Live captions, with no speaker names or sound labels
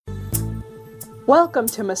Welcome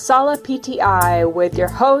to Masala PTI with your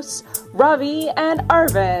hosts, Ravi and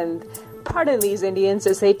Arvind. Pardon these Indians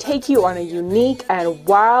as they take you on a unique and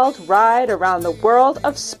wild ride around the world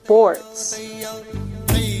of sports.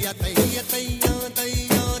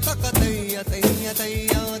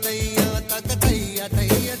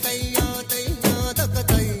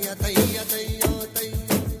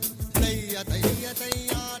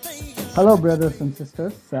 Hello, brothers and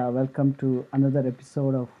sisters. Welcome to another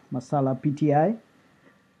episode of Masala PTI,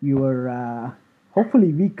 your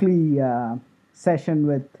hopefully weekly session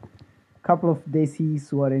with a couple of desis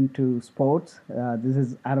who are into sports. This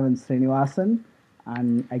is Arvind Srinivasan,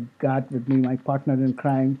 and I got with me my partner in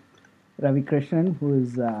crime, Ravi Krishnan,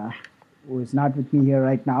 who is not with me here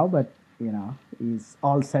right now, but he's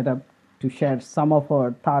all set up to share some of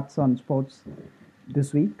our thoughts on sports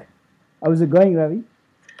this week. How's it going, Ravi?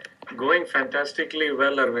 Going fantastically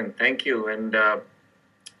well, Arvind. Thank you. And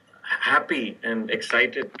happy and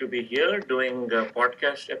excited to be here doing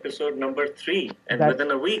podcast episode number 3. And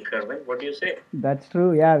within a week, Arvind, what do you say? That's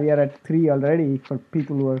true. Yeah, we are at 3 already for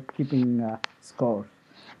people who are keeping score.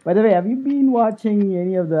 By the way, have you been watching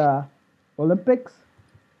any of the Olympics?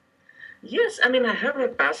 Yes, I mean, I have a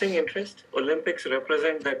passing interest. Olympics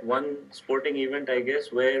represent that one sporting event, I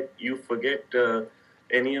guess, where you forget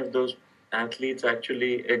any of those athletes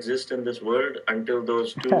actually exist in this world until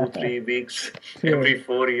those 2-3 weeks every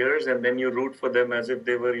 4 years, and then you root for them as if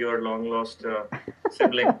they were your long lost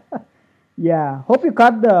sibling. Yeah, hope you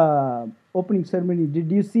caught the opening ceremony. Did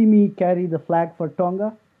you see me carry the flag for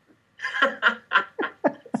Tonga?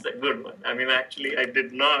 It's a good one. I mean, actually, I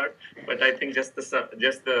did not, but I think just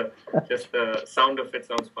the sound of it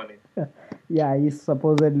sounds funny. Yeah, he's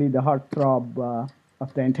supposedly the heartthrob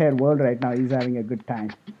of the entire world right now. He's having a good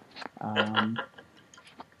time.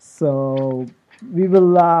 So we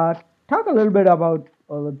will talk a little bit about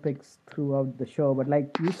Olympics throughout the show, but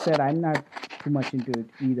like you said, I'm not too much into it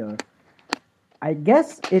either. I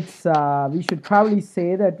guess it's we should probably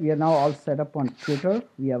say that we are now all set up on Twitter.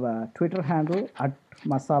 We have a Twitter handle at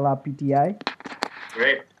Masala PTI.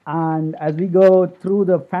 Great. And as we go through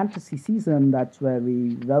the fantasy season, that's where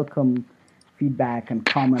we welcome feedback and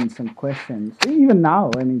comments and questions. Even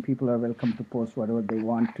now, I mean, people are welcome to post whatever they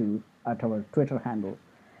want to at our Twitter handle.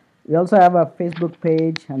 We also have a Facebook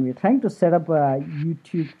page, and we're trying to set up a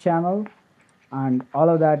YouTube channel, and all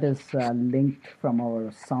of that is linked from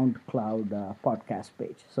our SoundCloud podcast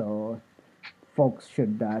page. So folks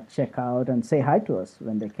should check out and say hi to us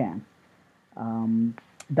when they can.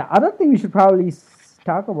 The other thing we should probably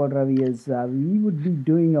talk about, Ravi, is we would be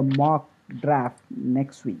doing a mock draft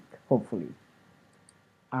next week, hopefully.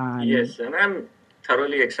 Yes, and I'm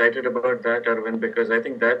thoroughly excited about that, Arvind, because I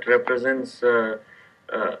think that represents,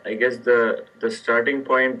 I guess, the starting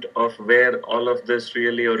point of where all of this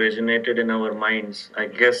really originated in our minds. I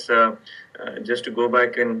guess just to go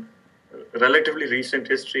back in relatively recent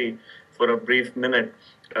history for a brief minute,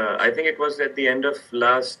 I think it was at the end of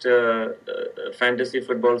last fantasy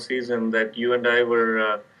football season that you and I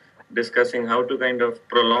were discussing how to kind of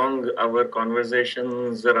prolong our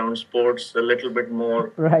conversations around sports a little bit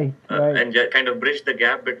more, right. And kind of bridge the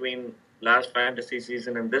gap between last fantasy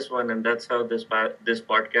season and this one, and that's how this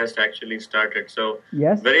podcast actually started. So,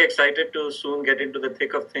 yes, very excited to soon get into the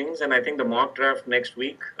thick of things, and I think the mock draft next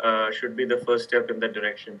week should be the first step in that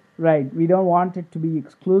direction. Right. We don't want it to be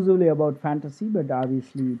exclusively about fantasy, but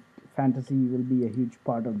obviously fantasy will be a huge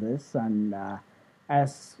part of this, and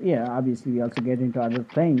obviously we also get into other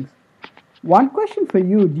things. One question for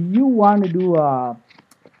you: do you want to do a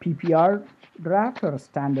PPR draft or a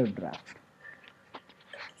standard draft?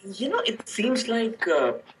 It seems like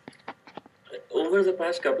over the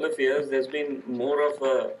past couple of years, there's been more of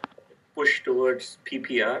a push towards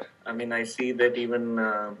PPR. I mean, I see that even,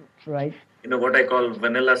 right. What I call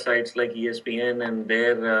vanilla sites like ESPN and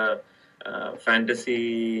their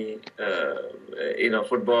fantasy,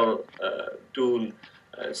 football tool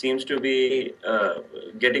seems to be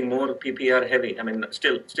getting more PPR heavy. I mean,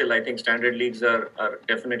 still, I think standard leagues are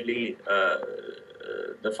definitely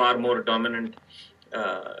the far more dominant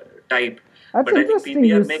type. That's but I think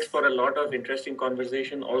PPR makes makes for a lot of interesting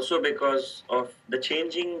conversation also because of the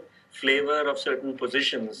changing flavor of certain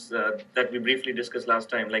positions that we briefly discussed last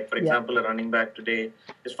time. Like, for example, a running back today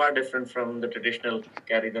is far different from the traditional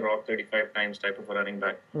carry the rock 35 times type of a running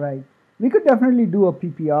back. Right. We could definitely do a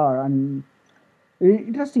PPR. And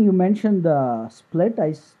interesting you mentioned the split.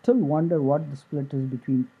 I still wonder what the split is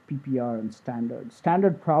between PPR and standard.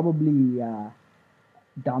 Standard probably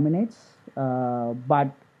dominates,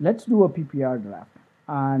 but let's do a PPR draft.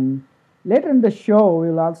 And later in the show,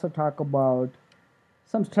 we'll also talk about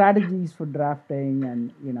some strategies for drafting,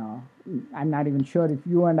 and I'm not even sure if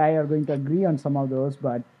you and I are going to agree on some of those,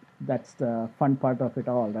 but that's the fun part of it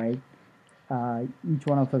all, right? Each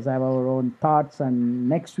one of us have our own thoughts, and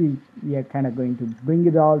next week we are kind of going to bring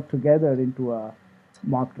it all together into a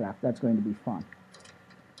mock draft. That's going to be fun.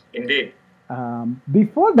 Indeed.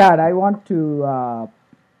 Before that, I want to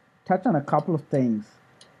touch on a couple of things.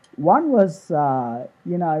 One was, I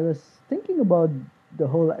was thinking about the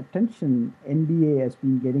whole attention NBA has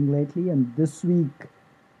been getting lately, and this week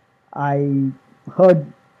I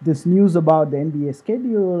heard this news about the NBA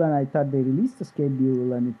schedule, and I thought they released the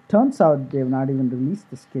schedule, and it turns out they've not even released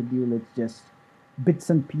the schedule. It's just bits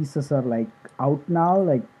and pieces are like out now.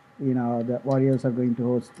 Like, the Warriors are going to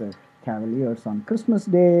host the Cavaliers on Christmas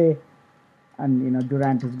Day, and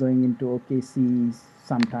Durant is going into OKC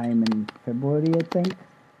sometime in February, I think.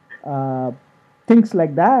 Things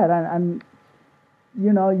like that, and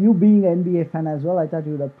you being an NBA fan as well, I thought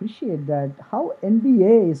you would appreciate that how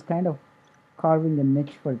NBA is kind of carving a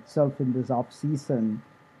niche for itself in this off season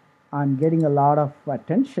and getting a lot of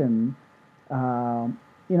attention.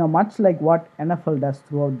 Much like what NFL does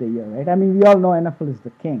throughout the year, right? I mean, we all know NFL is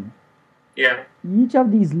the king. Yeah. Each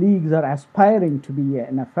of these leagues are aspiring to be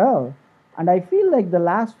NFL, and I feel like the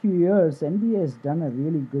last few years, NBA has done a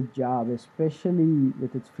really good job, especially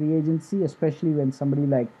with its free agency, especially when somebody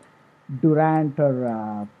like Durant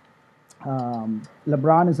or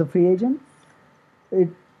LeBron is a free agent. It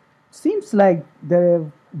seems like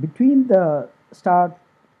between the start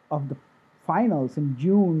of the finals in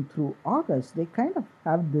June through August, they kind of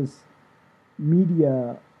have this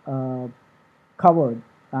media covered,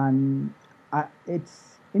 and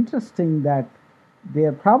it's interesting that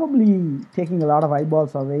they're probably taking a lot of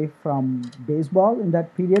eyeballs away from baseball in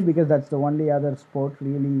that period, because that's the only other sport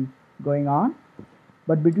really going on.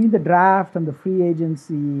 But between the draft and the free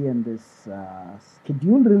agency and this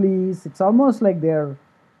scheduled release, it's almost like they're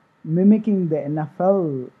mimicking the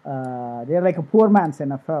NFL. They're like a poor man's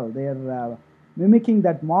NFL. They're mimicking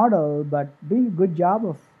that model, but doing a good job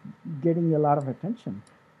of getting a lot of attention.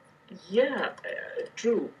 Yeah,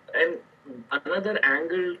 true. And another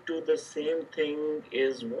angle to the same thing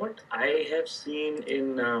is what I have seen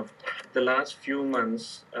in the last few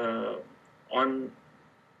months on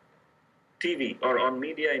TV or on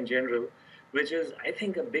media in general, which is, I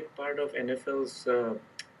think, a big part of NFL's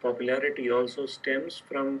popularity also stems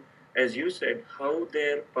from, as you said, how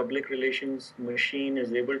their public relations machine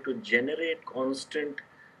is able to generate constant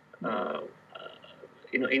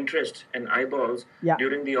interest and eyeballs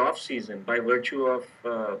during the off season by virtue of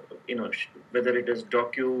whether it is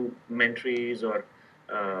documentaries or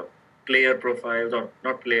player profiles, or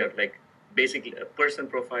not player, like basically person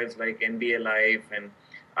profiles like NBA Live and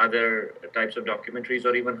other types of documentaries,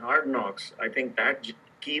 or even Hard Knocks. I think that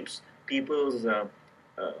keeps people's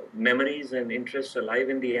memories and interests alive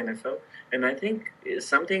in the NFL. And I think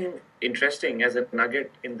something interesting as a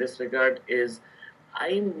nugget in this regard is,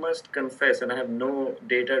 I must confess, and I have no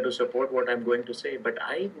data to support what I'm going to say, but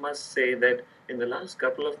I must say that in the last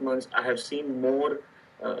couple of months, I have seen more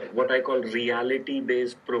what I call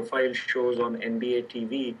reality-based profile shows on NBA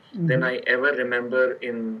TV than I ever remember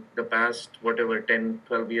in the past, 10,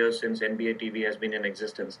 12 years since NBA TV has been in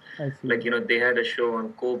existence. Like, they had a show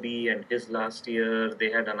on Kobe and his last year.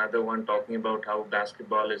 They had another one talking about how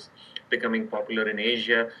basketball is becoming popular in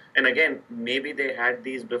Asia. And again, maybe they had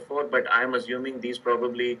these before, but I'm assuming these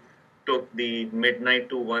probably took the midnight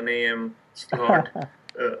to 1 a.m. slot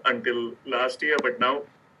until last year. But now,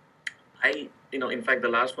 in fact, the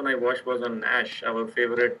last one I watched was on Nash, our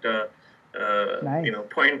favorite, nice.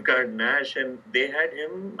 Point guard Nash, and they had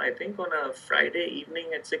him, I think, on a Friday evening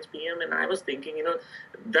at 6 p.m. And I was thinking,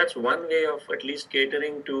 that's one way of at least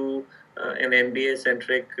catering to an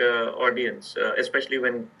NBA-centric audience, especially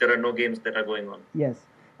when there are no games that are going on. Yes,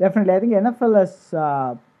 definitely. I think NFL has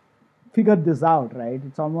figured this out, right?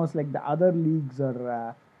 It's almost like the other leagues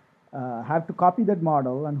are have to copy that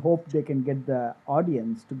model and hope they can get the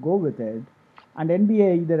audience to go with it. And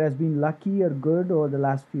NBA either has been lucky or good over the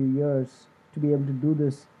last few years to be able to do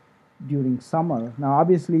this during summer. Now,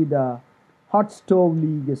 obviously, the hot stove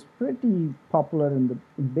league is pretty popular in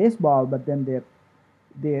baseball, but then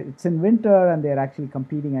it's in winter and they're actually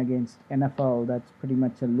competing against NFL. That's pretty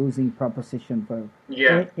much a losing proposition for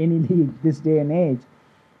any league this day and age.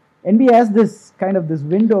 NBA has this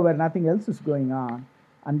window where nothing else is going on,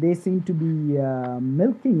 and they seem to be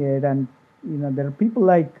milking it. And there are people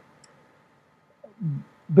like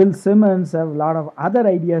Bill Simmons have a lot of other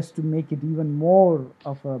ideas to make it even more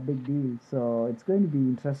of a big deal. So it's going to be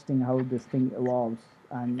interesting how this thing evolves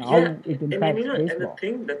and how it impacts and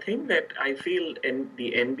baseball. the thing that I feel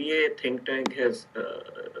the NBA think tank has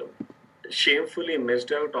shamefully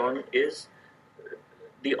missed out on is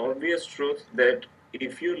the obvious truth that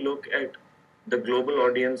if you look at the global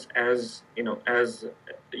audience as as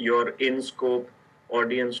your in scope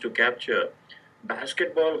audience to capture,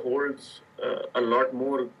 basketball holds a lot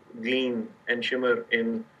more gleam and shimmer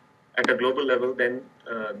in at a global level than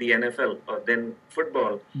the NFL or than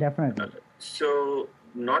football. Definitely. So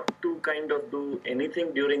not to kind of do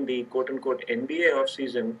anything during the quote unquote NBA off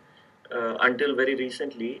season until very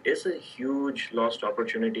recently is a huge lost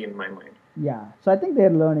opportunity in my mind. Yeah, so I think they're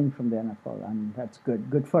learning from the NFL, and that's good.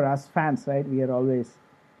 Good for us fans, right? We are always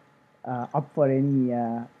up for any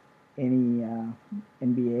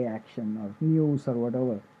NBA action or news or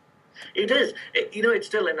whatever. It is, it's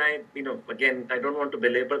still, and again, I don't want to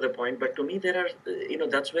belabor the point, but to me, there are,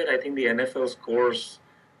 that's where I think the NFL scores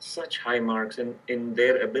such high marks in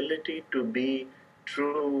their ability to be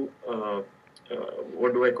true.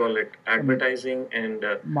 What do I call it? Advertising and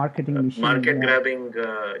marketing machine, market grabbing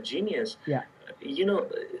genius. Yeah.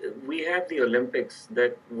 We have the Olympics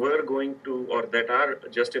that were going to, or that are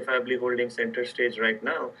justifiably holding center stage right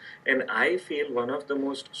now. And I feel one of the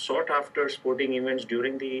most sought after sporting events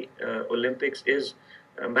during the Olympics is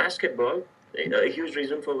basketball. A huge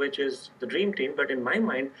reason for which is the Dream Team. But in my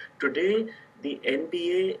mind, today, the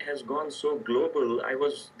NBA has gone so global.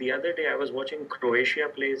 The other day I was watching Croatia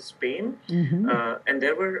play Spain, and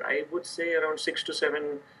there were, I would say, around 6 to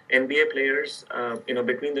 7 NBA players,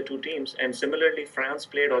 between the two teams. And similarly, France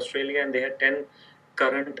played Australia, and they had 10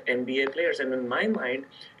 current NBA players. And in my mind,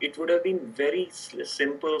 it would have been very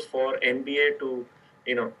simple for NBA to,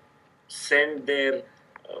 send their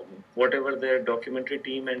whatever their documentary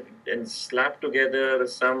team and slap together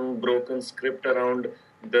some broken script around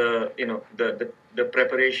the the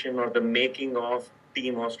preparation or the making of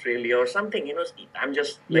Team Australia or something. I'm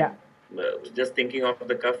just just thinking off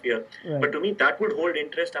the cuff here. Right. But to me, that would hold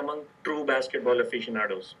interest among true basketball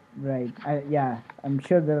aficionados. Right. I'm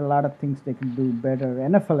sure there are a lot of things they can do better.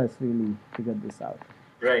 NFL has really figured this out.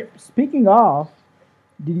 Right. Speaking of,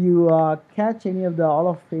 did you catch any of the Hall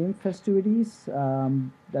of Fame festivities?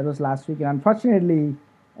 That was last week, and unfortunately,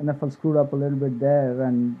 NFL screwed up a little bit there,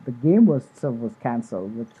 and the game was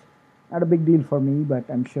canceled, which not a big deal for me, but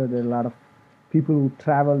I'm sure there are a lot of people who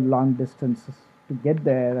travel long distances to get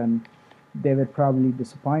there, and they were probably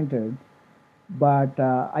disappointed. But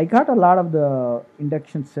I got a lot of the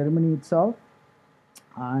induction ceremony itself,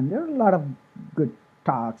 and there are a lot of good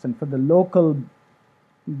talks. And for the local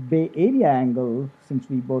Bay Area angle, since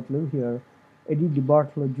we both live here, Eddie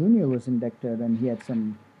DeBartolo Jr. was inducted, and he had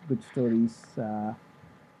some good stories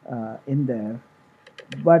in there.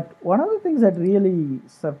 But one of the things that really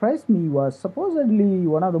surprised me was supposedly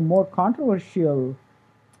one of the more controversial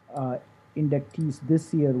inductees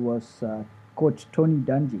this year was Coach Tony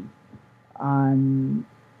Dungy. And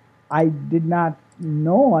I did not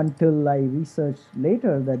know until I researched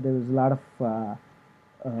later that there was a lot of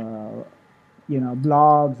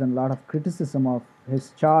blogs and a lot of criticism of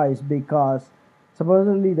his choice, because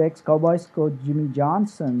supposedly the ex-Cowboys coach Jimmy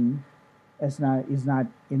Johnson is not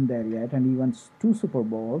in there yet, and he won 2 Super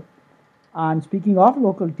Bowls. And speaking of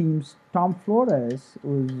local teams, Tom Flores,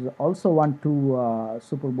 who's also won 2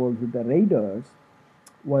 Super Bowls with the Raiders,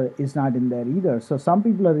 is not in there either. So some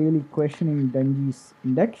people are really questioning Dungy's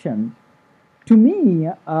induction. To me,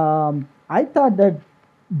 I thought that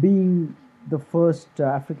being the first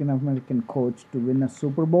African American coach to win a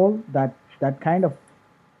Super Bowl, that kind of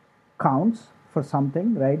counts for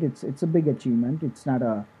something, right? It's a big achievement. It's not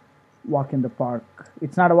a walk in the park.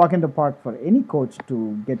 It's not a walk in the park for any coach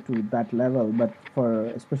to get to that level, but for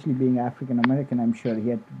especially being African American, I'm sure he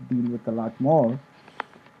had to deal with a lot more.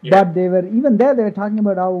 Yeah. But they were talking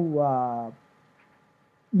about how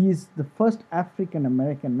he's the first African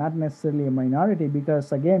American, not necessarily a minority,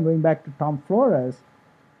 because again, going back to Tom Flores,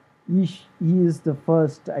 he is the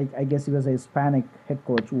first, I guess he was a Hispanic head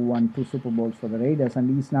coach who won 2 Super Bowls for the Raiders, and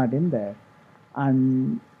he's not in there.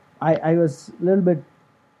 And I was a little bit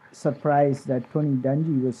surprised that Tony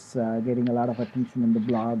Dungy was getting a lot of attention in the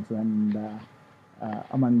blogs and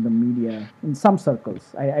among the media in some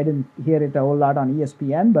circles. I didn't hear it a whole lot on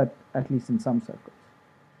ESPN, but at least in some circles.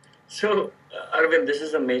 So, Arvind, this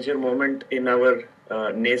is a major moment in our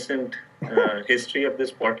nascent history of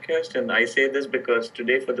this podcast, and I say this because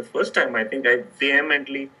today, for the first time, I think I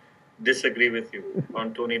vehemently disagree with you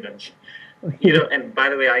on Tony Dungy. And by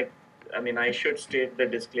the way, I should state the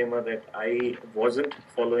disclaimer that I wasn't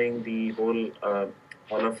following the whole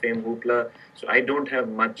Hall of Fame hoopla. So I don't have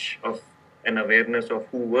much of an awareness of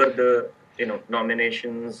who were the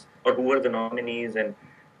nominations or who were the nominees and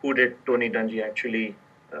who did Tony Dungy actually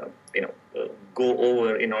go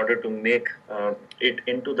over in order to make it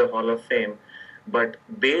into the Hall of Fame. But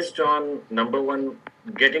based on number one,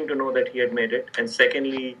 getting to know that he had made it, and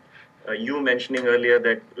secondly, you mentioning earlier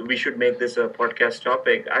that we should make this a podcast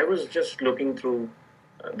topic, I was just looking through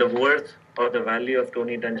the worth or the value of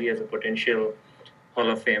Tony Dungy as a potential Hall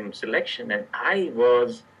of Fame selection, and I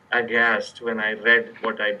was aghast when I read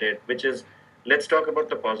what I did, which is, let's talk about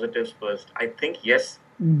the positives first. I think, yes,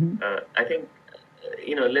 I think,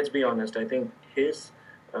 let's be honest, I think his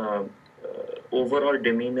overall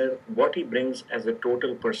demeanor, what he brings as a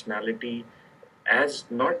total personality, as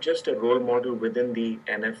not just a role model within the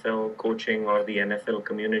NFL coaching or the NFL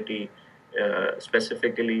community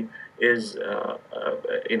specifically, is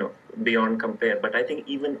beyond compare. But I think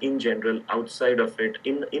even in general, outside of it,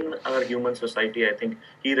 in our human society, I think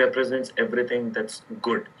he represents everything that's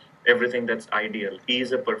good, everything that's ideal. He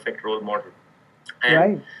is a perfect role model. And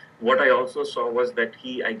right. What I also saw was that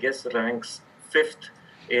he, I guess, ranks 5th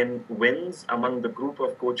in wins among the group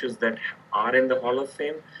of coaches that are in the Hall of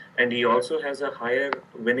Fame, and he also has a higher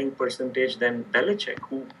winning percentage than Belichick,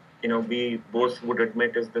 who we both would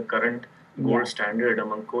admit is the current gold standard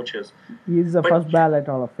among coaches. He's the first ballot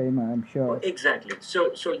Hall of Famer, I'm sure. Exactly.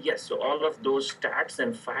 So yes. So all of those stats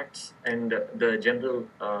and facts and the general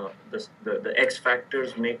the X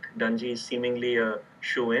factors make Dungy seemingly a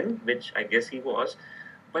shoe-in, which I guess he was.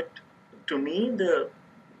 But to me, the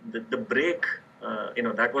break,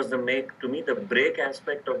 that was the break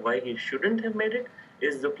aspect of why he shouldn't have made it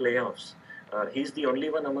is the playoffs. He's the only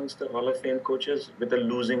one amongst the Hall of Fame coaches with a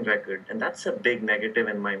losing record, and that's a big negative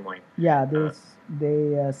in my mind. Yeah,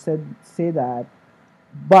 they say that.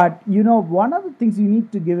 But one of the things you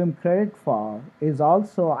need to give him credit for is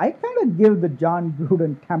also, I kind of give the John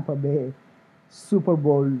Gruden Tampa Bay Super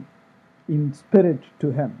Bowl in spirit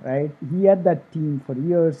to him, right? He had that team for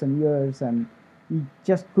years and years, and he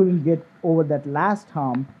just couldn't get over that last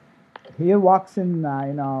hump. Here walks in,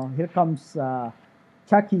 here comes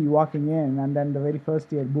Chucky walking in, and then the very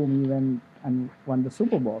first year, boom, he went and won the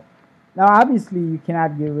Super Bowl. Now, obviously, you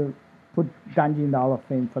cannot put Dungy in the Hall of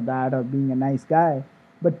Fame for that or being a nice guy.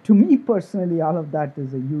 But to me personally, all of that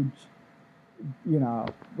is a huge,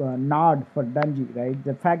 nod for Dungy, right?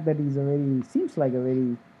 The fact that seems like a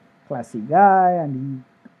very classy guy, and he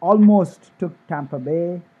almost took Tampa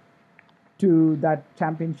Bay to that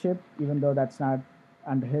championship, even though that's not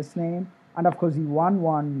under his name. And of course, he won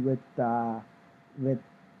one with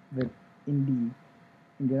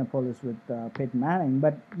Indianapolis with Peyton Manning.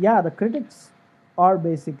 But yeah, the critics are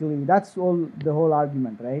basically, that's the whole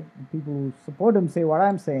argument, right? The people who support him say what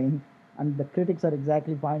I'm saying, and the critics are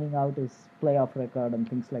exactly pointing out his playoff record and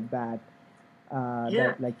things like that,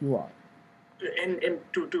 like you are. And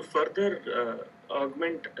to further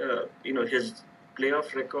augment, his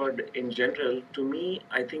playoff record in general, to me,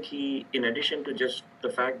 I think he, in addition to just the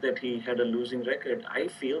fact that he had a losing record, I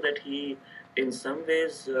feel that he, in some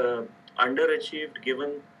ways, underachieved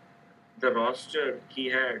given the roster he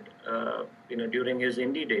had, during his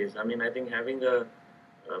indie days. I mean, I think having a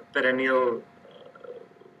perennial,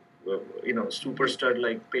 superstar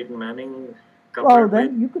like Peyton Manning. Well,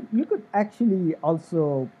 then you could actually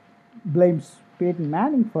also blame Peyton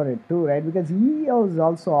Manning for it too, right? Because he was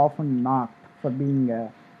also often knocked for being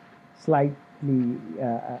a slightly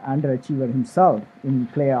underachiever himself in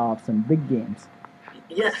playoffs and big games.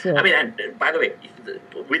 Yeah, so, I mean, and by the way,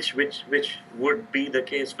 which would be the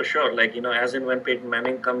case for sure. Like, as in when Peyton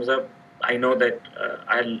Manning comes up, I know that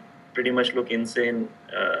I'll pretty much look insane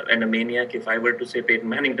and a maniac if I were to say Peyton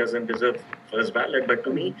Manning doesn't deserve first ballot. But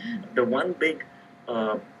to me, the one big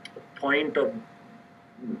point of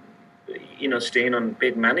stain on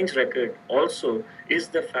Peyton Manning's record also is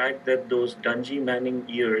the fact that those Dungy Manning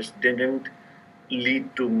years didn't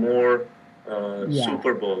lead to more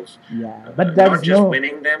Super Bowls. Yeah, but not just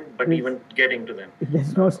winning them, but even getting to them.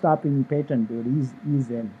 There's no stopping Peyton, dude. He's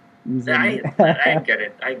in. I get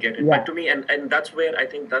it. Yeah. But to me, and that's where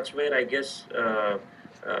I guess,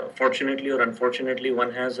 fortunately or unfortunately,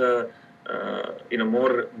 one has a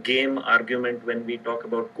more game argument when we talk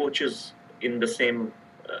about coaches in the same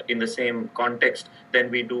context than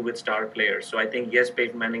we do with star players. So I think yes,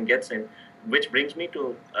 Peyton Manning gets in, which brings me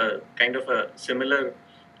to kind of a similar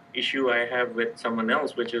issue I have with someone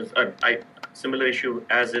else, which is a similar issue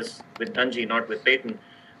as is with Dungy, not with Peyton,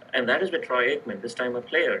 and that is with Troy Aikman, this time a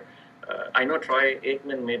player. I know Troy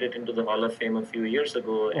Aikman made it into the Hall of Fame a few years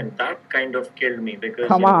ago, and that kind of killed me because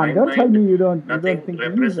come on, don't tell me you don't think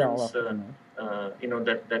represents he's a Hall of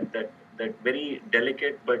Famer. that very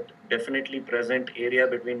delicate but definitely present area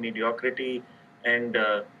between mediocrity and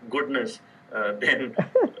goodness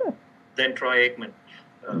than Troy Aikman.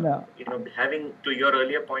 No. Having, to your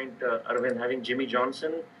earlier point, Arvind, having Jimmy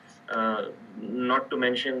Johnson, not to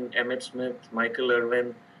mention Emmitt Smith, Michael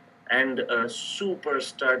Irvin, and a super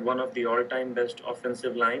stud, one of the all-time best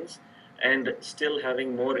offensive lines, and still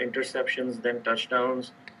having more interceptions than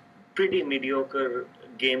touchdowns, pretty mediocre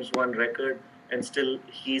games won record, and still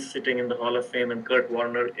he's sitting in the Hall of Fame and Kurt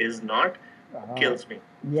Warner is not, kills me.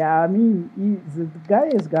 Yeah, I mean, the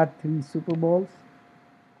guy has got 3 Super Bowls,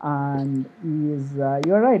 and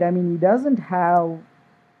you're right. I mean, he doesn't have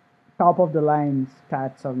top of the line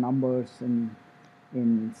stats or numbers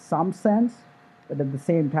in some sense, but at the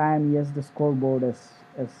same time, he has the scoreboard as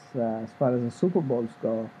far as the Super Bowls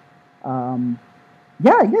go.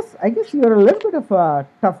 Yeah, I guess you're a little bit of a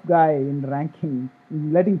tough guy in ranking,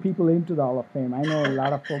 letting people into the Hall of Fame. I know a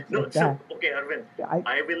lot of folks like that. Okay, Arvind,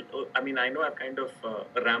 I know I've kind of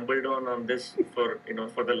rambled on this for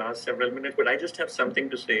the last several minutes, but I just have something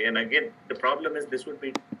to say. And again, the problem is this would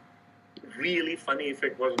be really funny if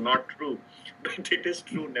it was not true, but it is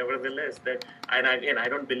true nevertheless. And again, I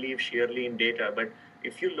don't believe sheerly in data, but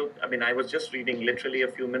if you look, I was just reading literally a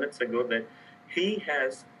few minutes ago that he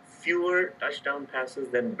has fewer touchdown passes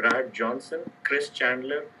than Brad Johnson, Chris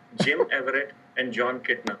Chandler, Jim Everett, and John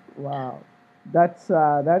Kitna. Wow,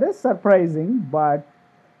 that is surprising, but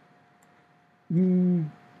he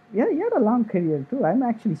had a long career too. I'm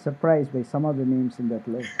actually surprised by some of the names in that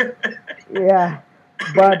list. Yeah,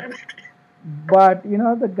 but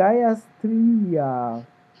the guy has 3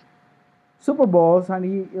 Super Bowls, and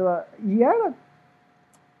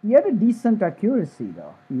he had a decent accuracy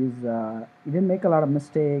though. He didn't make a lot of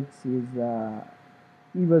mistakes.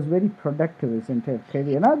 He was very productive his entire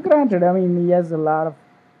career. Now, granted, he has a lot of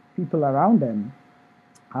people around him,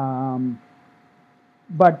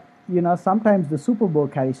 but sometimes the Super Bowl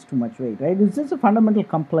carries too much weight, right? It's just a fundamental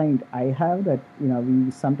complaint I have that we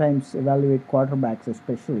sometimes evaluate quarterbacks,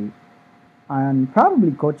 especially, and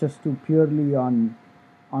probably coaches too, purely on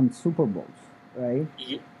Super Bowls, right?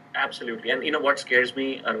 Yeah, absolutely. And what scares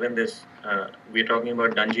me, Arvind, is we're talking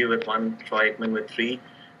about Dungy with 1, Troy Aikman with 3,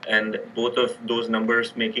 and both of those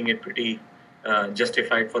numbers making it pretty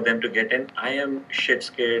justified for them to get in. I am shit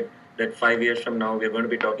scared that 5 years from now we're going to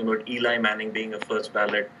be talking about Eli Manning being a first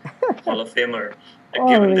ballot Hall of Famer,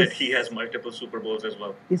 given that he has multiple Super Bowls as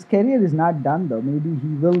well. His career is not done though. Maybe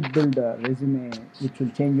he will build a resume which will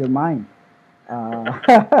change your mind.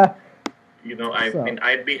 I'd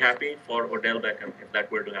be happy for Odell Beckham if that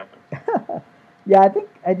were to happen. Yeah, I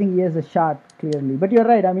think he has a shot, clearly. But you're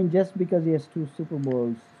right. Just because he has 2 Super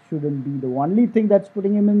Bowls shouldn't be the only thing that's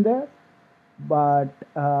putting him in there. But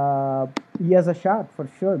he has a shot for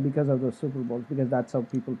sure because of those Super Bowls, because that's how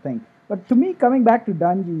people think. But to me, coming back to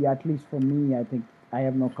Dungy, at least for me, I think I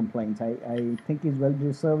have no complaints. I think he's well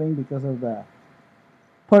deserving because of the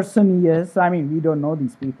person he is. We don't know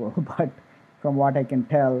these people, but from what I can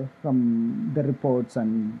tell from the reports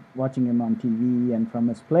and watching him on TV and from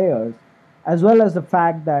his players, as well as the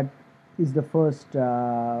fact that he's the first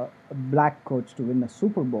black coach to win a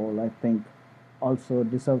Super Bowl, I think also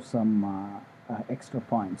deserves some extra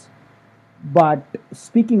points. But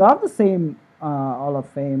speaking of the same Hall of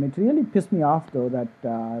Fame, it really pissed me off though that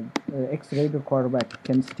ex-Raider quarterback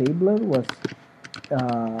Ken Stabler was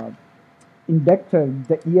inducted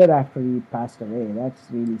the year after he passed away. That's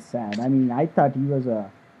really sad. I thought he was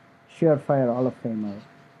a surefire Hall of Famer,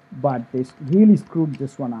 but they really screwed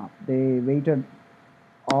this one up. They waited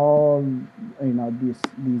all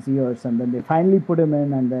these years, and then they finally put him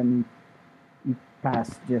in, and then he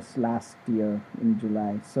passed just last year in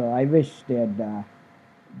July. So I wish they had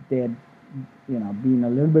been a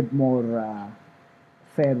little bit more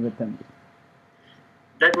fair with him.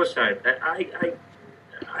 That was sad.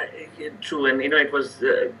 True, and it was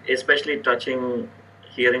especially touching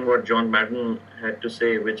hearing what John Madden had to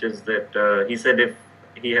say, which is that he said if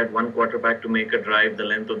he had one quarterback to make a drive the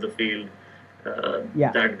length of the field,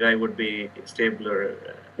 that guy would be Stabler.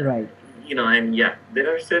 Right. And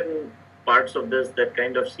there are certain parts of this that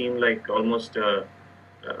kind of seem like almost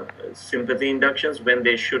sympathy inductions when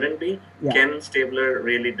they shouldn't be. Yeah. Ken Stabler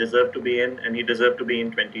really deserved to be in, and he deserved to be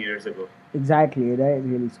in 20 years ago. Exactly, they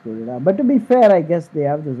really screwed it up. But to be fair, I guess they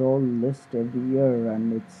have this whole list every year,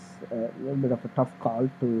 and it's a little bit of a tough call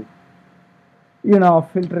to,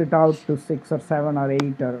 filter it out to 6 or 7 or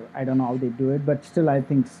 8, or I don't know how they do it. But still, I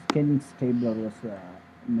think Ken Stabler was a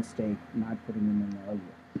mistake not putting him in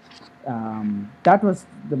earlier. That was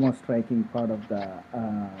the most striking part of the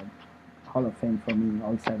Hall of Fame for me,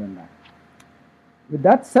 all said and done. With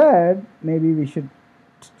that said, maybe we should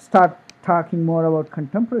start talking more about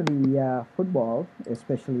contemporary football,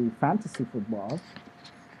 especially fantasy football.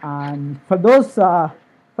 And for those,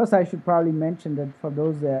 first I should probably mention that for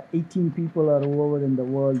those 18 people or over in the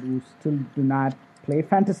world who still do not play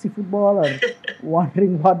fantasy football or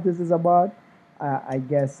wondering what this is about, I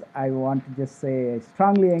guess I want to just say I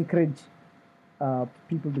strongly encourage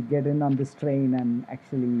people to get in on this train and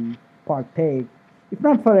actually partake, if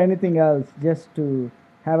not for anything else, just to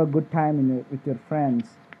have a good time with your friends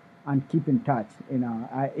and keep in touch.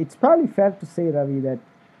 It's probably fair to say, Ravi, that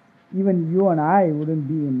even you and I wouldn't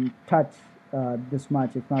be in touch this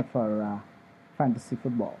much if not for fantasy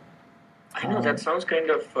football. I know that sounds kind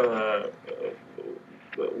of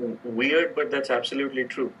weird, but that's absolutely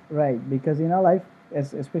true. Right, because life,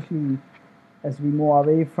 especially as we move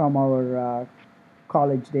away from our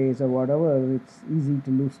college days or whatever, it's easy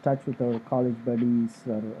to lose touch with our college buddies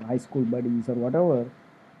or high school buddies or whatever.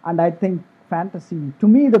 And I think fantasy, to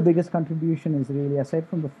me, the biggest contribution is really, aside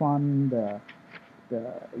from the fun, the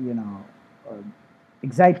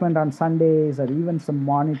excitement on Sundays, or even some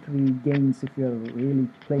monetary gains if you're really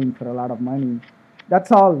playing for a lot of money.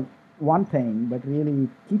 That's all one thing, but really it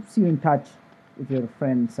keeps you in touch with your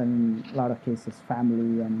friends and in a lot of cases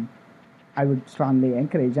family. And I would strongly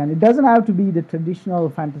encourage. And it doesn't have to be the traditional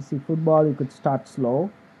fantasy football. You could start slow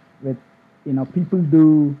with, people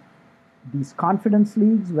do these confidence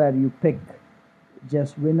leagues where you pick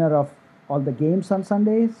just winner of all the games on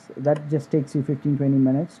Sundays. That just takes you 15-20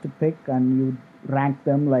 minutes to pick, and you rank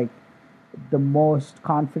them like the most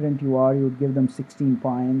confident you are, you would give them 16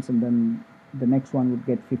 points, and then the next one would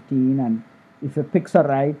get 15. And if your picks are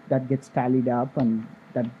right, that gets tallied up, and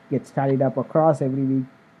that gets tallied up across every week.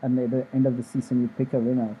 And at the end of the season, you pick a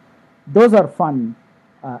winner. Those are fun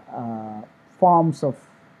forms of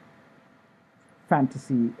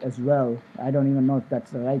fantasy as well. I don't even know if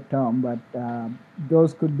that's the right term, but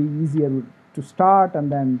those could be easier to start,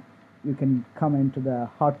 and then you can come into the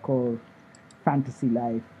hardcore fantasy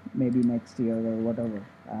life maybe next year or whatever.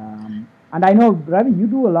 And I know, Ravi, you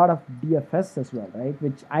do a lot of DFS as well, right?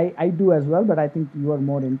 Which I do as well, but I think you are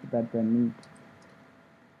more into that than me.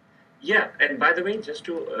 Yeah, and by the way, just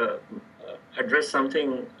to address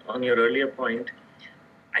something on your earlier point,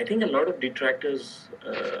 I think a lot of detractors,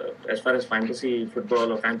 as far as fantasy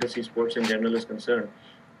football or fantasy sports in general is concerned,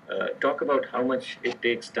 talk about how much it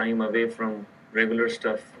takes time away from regular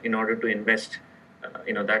stuff in order to invest,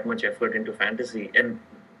 that much effort into fantasy. And,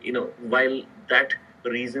 while that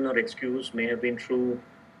reason or excuse may have been true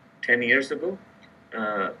 10 years ago,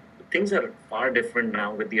 things are far different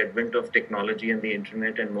now with the advent of technology and the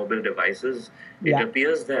internet and mobile devices. It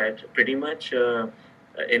appears that pretty much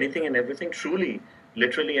anything and everything truly,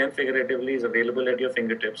 literally and figuratively, is available at your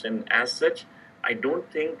fingertips. And as such, I don't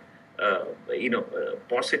think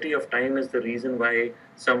paucity of time is the reason why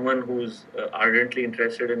someone who's ardently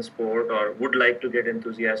interested in sport or would like to get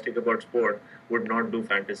enthusiastic about sport would not do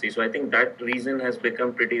fantasy. So I think that reason has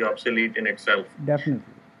become pretty obsolete in itself. Definitely.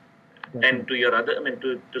 And to your other,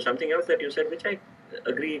 to something else that you said, which I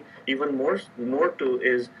agree even more to,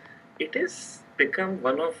 is it has become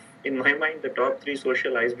one of, in my mind, the top 3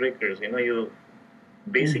 social icebreakers. You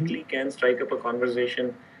basically can strike up a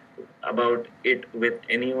conversation about it with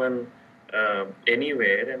anyone,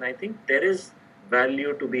 anywhere, and I think there is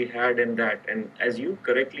value to be had in that. And as you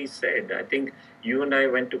correctly said, I think you and I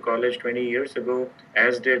went to college 20 years ago,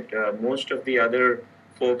 as did most of the other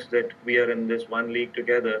folks that we are in this one league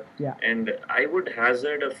together. Yeah. And I would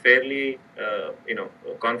hazard a fairly,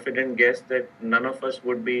 confident guess that none of us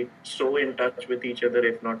would be so in touch with each other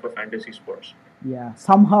if not for fantasy sports. Yeah.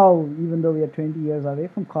 Somehow, even though we are 20 years away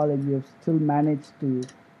from college, we have still managed to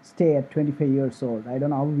stay at 25 years old. I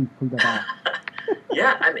don't know how we pulled that off.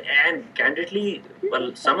 Yeah, and candidly,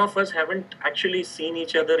 well, some of us haven't actually seen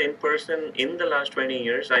each other in person in the last 20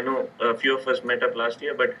 years. I know a few of us met up last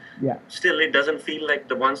year, but still it doesn't feel like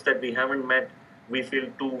the ones that we haven't met, we feel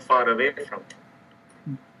too far away from.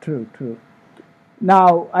 True.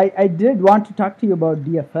 Now, I did want to talk to you about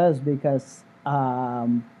DFS because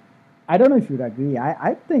I don't know if you'd agree.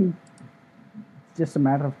 I think it's just a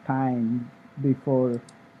matter of time before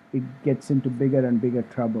it gets into bigger and bigger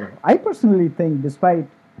trouble. I personally think, despite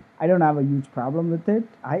I don't have a huge problem with it,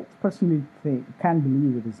 I personally can't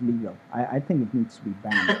believe it is legal. I think it needs to be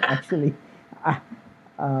banned, actually.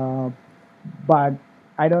 But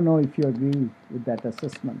I don't know if you agree with that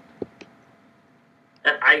assessment.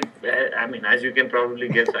 I mean, as you can probably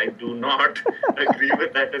guess, I do not agree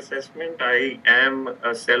with that assessment. I am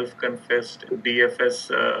a self-confessed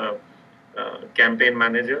DFS campaign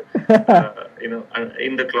manager,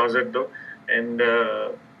 in the closet though. And,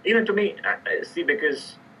 to me, see,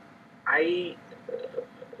 because I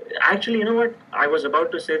Actually, you know what? I was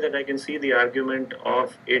about to say that I can see the argument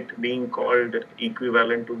of it being called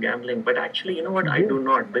equivalent to gambling, but actually, you know what? I do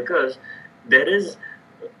not, because there is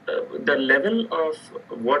the level of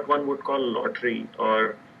what one would call lottery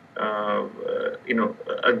or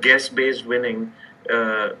a guess-based winning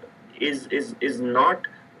uh, is not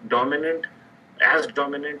dominant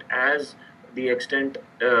dominant as the extent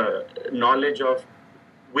knowledge of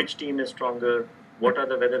which team is stronger, what are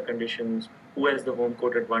the weather conditions, who has the home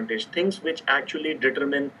court advantage, things which actually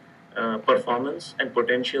determine performance and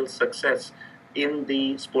potential success in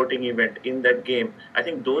the sporting event, in that game. I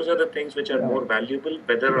think those are the things which are more valuable,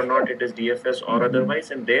 whether or not it is DFS or otherwise,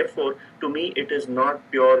 and therefore, to me, it is not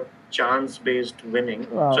pure chance-based winning,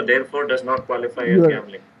 so therefore does not qualify as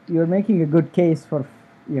gambling. You're making a good case for,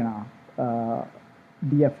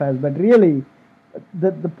 DFS, but really,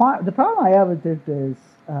 the problem I have with it is,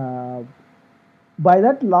 by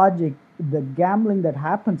that logic, the gambling that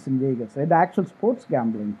happens in Vegas, right, the actual sports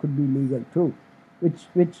gambling could be legal too,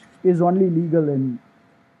 which is only legal in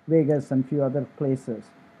Vegas and few other places.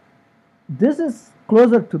 This is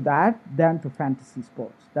closer to that than to fantasy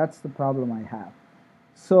sports. That's the problem I have.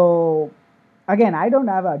 So again, I don't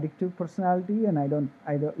have an addictive personality, and I don't.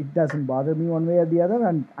 It doesn't bother me one way or the other.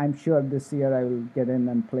 And I'm sure this year I will get in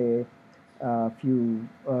and play a few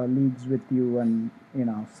leagues with you and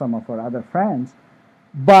some of our other friends.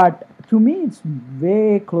 But to me, it's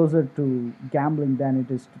way closer to gambling than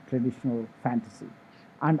it is to traditional fantasy.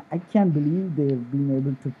 And I can't believe they've been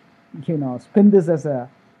able to, spin this as a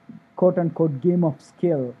quote unquote game of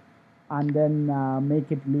skill and then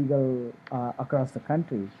make it legal across the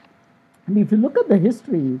country. And if you look at the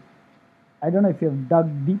history, I don't know if you've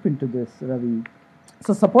dug deep into this, Ravi.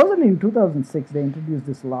 So supposedly in 2006, they introduced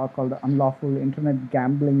this law called the Unlawful Internet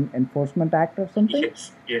Gambling Enforcement Act or something.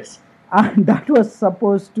 Yes. And that was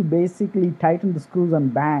supposed to basically tighten the screws on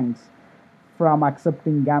banks from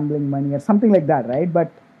accepting gambling money or something like that, right?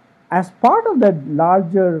 But as part of that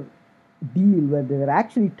larger deal where they were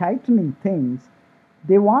actually tightening things,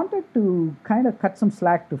 they wanted to kind of cut some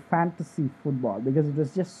slack to fantasy football because it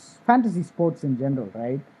was just fantasy sports in general,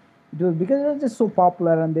 right? It was because it was just so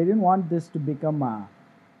popular, and they didn't want this to become a.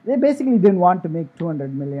 They basically didn't want to make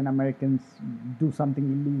 200 million Americans do something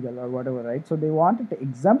illegal or whatever, right? So they wanted to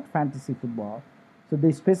exempt fantasy football. So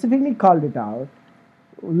they specifically called it out.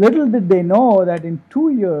 Little did they know that in 2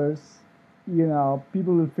 years,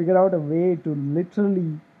 people will figure out a way to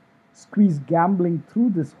literally squeeze gambling through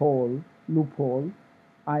this loophole,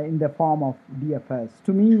 in the form of DFS.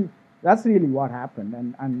 To me, that's really what happened,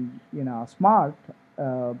 and smart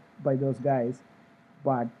by those guys,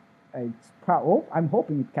 but I'm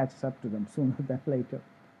hoping it catches up to them sooner than later.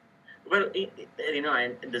 Well,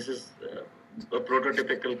 this is a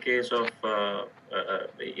prototypical case of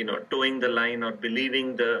towing the line or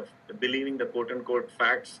believing the quote unquote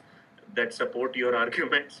facts that support your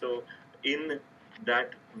argument. So in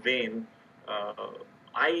that vein,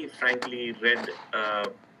 I frankly read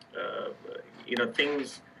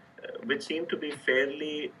things which seem to be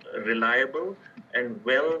fairly reliable and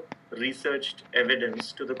well researched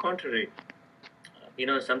evidence to the contrary.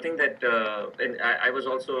 Something that and I was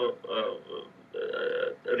also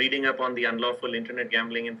reading up on the Unlawful Internet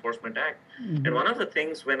Gambling Enforcement Act. Mm-hmm. And one of the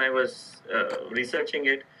things when I was researching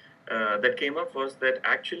it that came up was that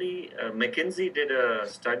actually McKinsey did a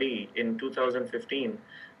study in 2015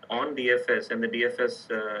 on DFS and the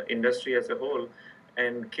DFS industry as a whole,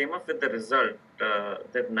 and came up with the result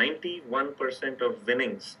that 91% of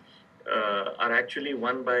winnings are actually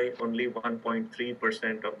won by only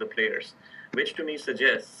 1.3% of the players, which to me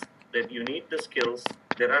suggests that you need the skills.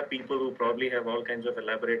 There are people who probably have all kinds of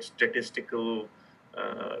elaborate statistical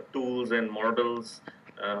tools and models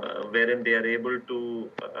wherein they are able to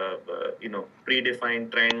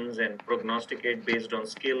predefine trends and prognosticate based on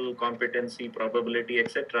skill, competency, probability,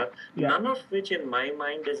 etc. Yeah. None of which in my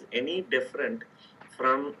mind is any different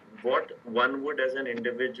from what one would as an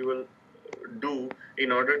individual do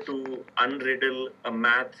in order to unriddle a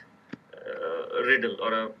math riddle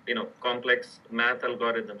or a complex math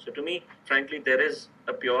algorithm. So to me, frankly, there is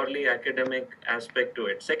a purely academic aspect to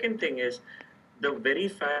it. Second thing is the very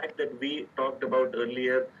fact that we talked about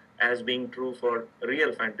earlier as being true for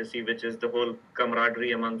real fantasy, which is the whole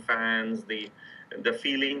camaraderie among fans, the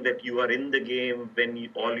feeling that you are in the game when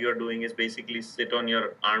all you're doing is basically sit on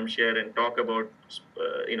your armchair and talk about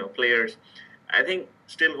players, I think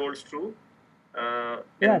still holds true.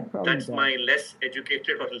 That's my less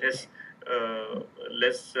educated or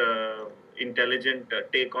less intelligent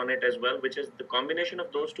take on it as well, which is the combination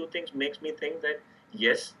of those two things makes me think that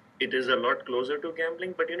yes, it is a lot closer to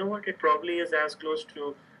gambling, but you know what, it probably is as close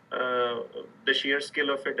to the sheer skill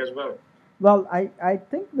of it as well. Well, I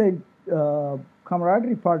think the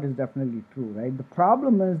camaraderie part is definitely true, right? The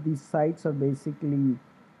problem is these sites are basically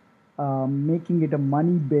making it a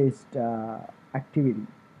money-based activity,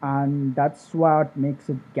 and that's what makes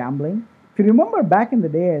it gambling. If you remember back in the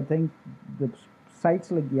day, I think the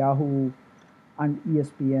sites like Yahoo and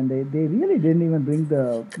ESPN, they really didn't even bring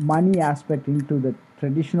the money aspect into the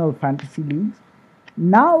traditional fantasy leagues.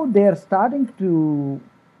 Now they're starting to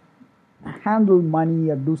handle money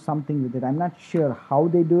or do something with it. I'm not sure how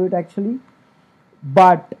they do it actually,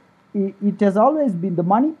 but it has always been the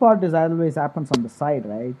money part is always happens on the side,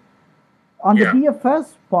 right? On the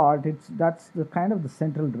DFS part, that's the kind of the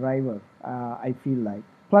central driver. I feel like.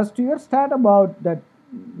 Plus, to your stat about that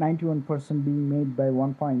 91% being made by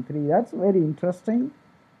 1.3, that's very interesting.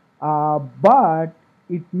 But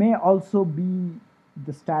it may also be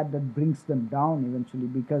the stat that brings them down eventually,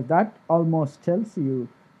 because that almost tells you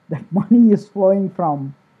that money is flowing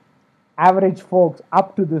from average folks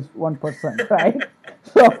up to this 1%, right?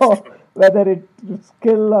 So whether it's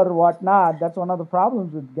skill or whatnot, that's one of the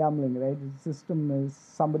problems with gambling, right? The system is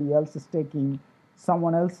somebody else is taking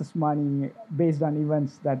someone else's money based on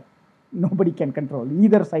events that nobody can control,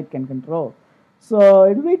 either side can control. So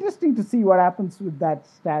it'll be interesting to see what happens with that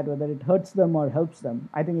stat, whether it hurts them or helps them.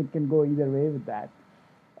 I think it can go either way with that.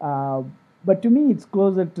 Uh, but to me, it's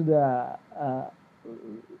closer to the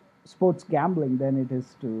sports gambling than it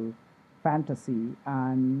is to fantasy.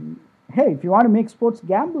 And hey, if you want to make sports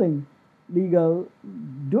gambling legal,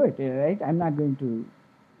 do it, right? I'm not going to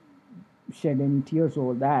shed any tears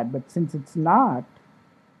over that. But since it's not,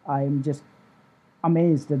 I'm just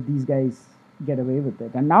amazed that these guys get away with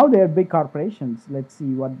it. And now they're big corporations. Let's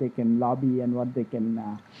see what they can lobby and what they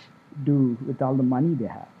can do with all the money they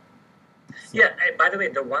have. So. Yeah. By the way,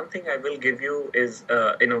 the one thing I will give you is,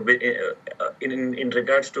 in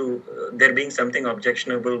regards to there being something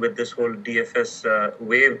objectionable with this whole DFS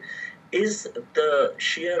wave, is the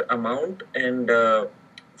sheer amount and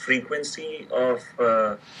frequency of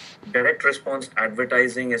direct response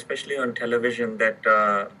advertising, especially on television, that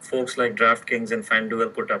folks like DraftKings and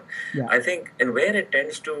FanDuel put up. Yeah. I think, and where it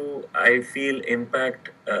tends to, I feel, impact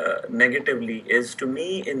negatively is, to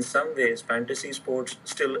me, in some ways, fantasy sports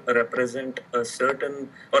still represent a certain,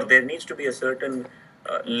 or there needs to be a certain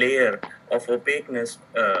layer of opaqueness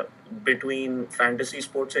between fantasy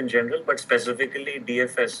sports in general, but specifically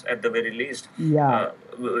DFS at the very least. Yeah.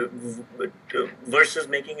 Versus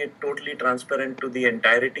making it totally transparent to the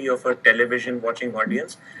entirety of a television watching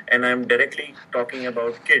audience. And I'm directly talking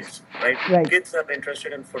about kids, right? Kids are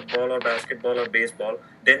interested in football or basketball or baseball.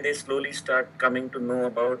 Then they slowly start coming to know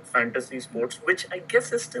about fantasy sports, which I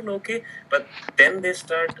guess is still okay. But then they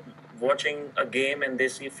start watching a game and they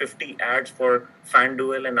see 50 ads for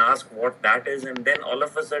FanDuel and ask what that is, and then all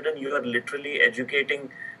of a sudden you are literally educating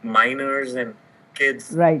minors and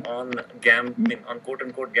kids on gambling, on quote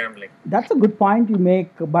unquote gambling. That's a good point you make,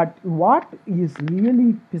 but what is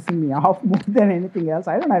really pissing me off more than anything else,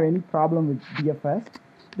 I don't have any problem with DFS.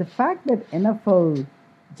 The fact that NFL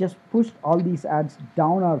just pushed all these ads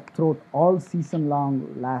down our throat all season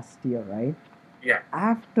long last year, right? Yeah.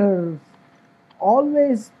 After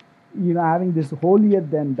always having this holier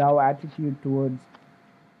than thou attitude towards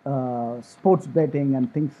sports betting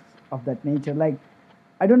and things of that nature. Like,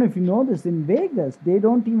 I don't know if you know this, in Vegas, they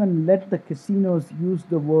don't even let the casinos use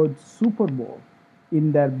the word Super Bowl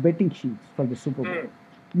in their betting sheets for the Super Bowl.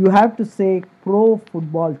 You have to say Pro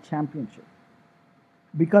Football Championship,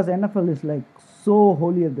 because NFL is like so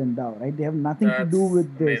holier than thou, right? They have nothing to do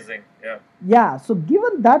with this. Amazing. Yeah. Yeah. So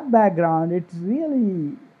given that background, it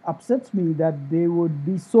really upsets me that they would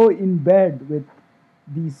be so in bed with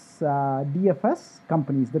these DFS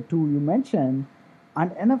companies, the two you mentioned, and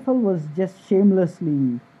NFL was just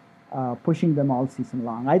shamelessly pushing them all season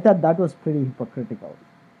long. I thought that was pretty hypocritical.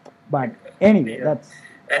 But anyway, that's...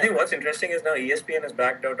 I think what's interesting is now ESPN has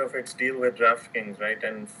backed out of its deal with DraftKings, right?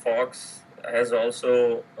 And Fox has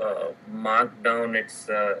also marked down its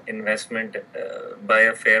investment by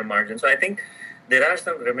a fair margin. So I think there are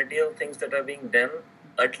some remedial things that are being done,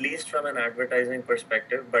 at least from an advertising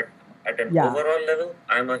perspective, but at an overall level,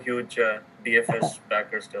 I'm a huge DFS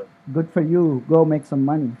backer still. Good for you. Go make some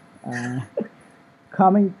money.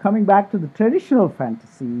 Coming back to the traditional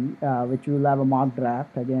fantasy, which we'll have a mock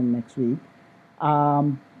draft again next week.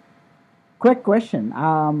 Quick question.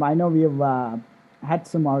 I know we have had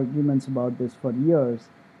some arguments about this for years.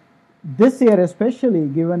 This year, especially,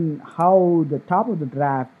 given how the top of the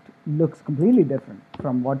draft looks completely different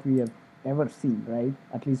from what we have ever seen, right?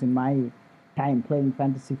 At least in my time playing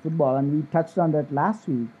fantasy football, and we touched on that last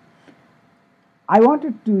week. I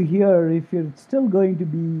wanted to hear if you're still going to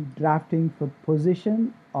be drafting for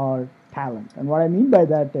position or talent. And what I mean by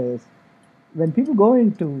that is when people go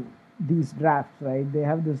into these drafts, right, they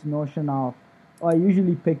have this notion of, oh, I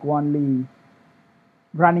usually pick only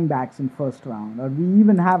running backs in first round, or we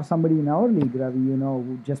even have somebody in our league, Ravi,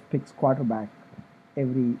 who just picks quarterback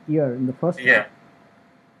every year in the first round.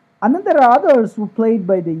 And then there are others who played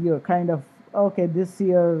by the year, kind of, okay, this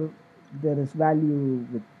year there is value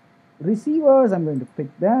with receivers. I'm going to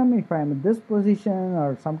pick them if I'm in this position,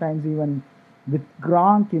 or sometimes even with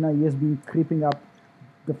Gronk, he has been creeping up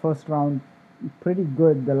the first round pretty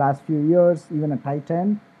good the last few years, even a tight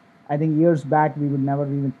end. I think years back we would never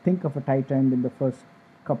even think of a tight end in the first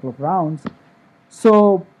couple of rounds.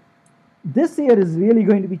 So this year is really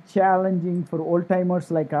going to be challenging for old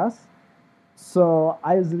timers like us. So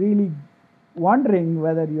I was really wondering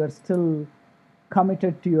whether you are still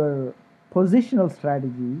committed to your positional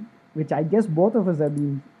strategy, which I guess both of us have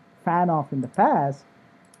been fan of in the past,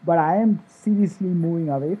 but I am seriously moving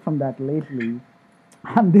away from that lately.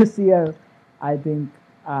 And this year, I think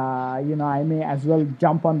I may as well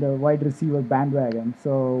jump on the wide receiver bandwagon.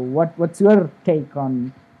 So, what's your take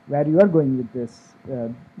on where you are going with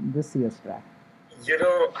this year's draft?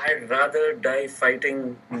 I'd rather die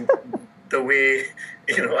fighting the way,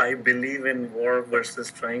 I believe in war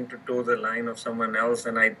versus trying to toe the line of someone else.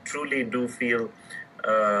 And I truly do feel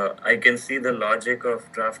I can see the logic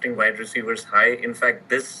of drafting wide receivers high. In fact,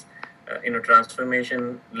 this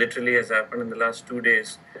transformation literally has happened in the last 2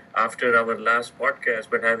 days after our last podcast.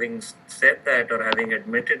 But having said that, or having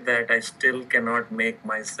admitted that, I still cannot make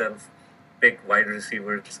myself pick wide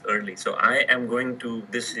receivers early. So I am going to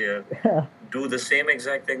this year do the same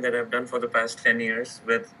exact thing that I've done for the past 10 years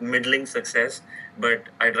with middling success. But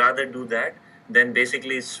I'd rather do that than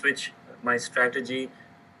basically switch my strategy,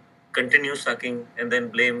 continue sucking, and then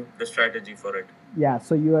blame the strategy for it. Yeah,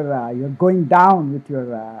 so you're going down with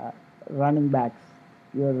your running backs.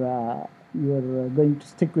 You're going to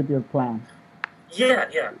stick with your plan.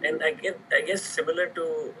 Yeah, and I guess similar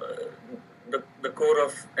to the core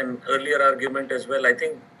of an earlier argument as well. I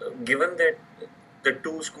think given that the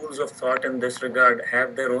two schools of thought in this regard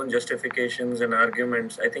have their own justifications and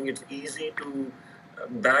arguments, I think it's easy to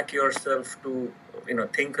back yourself to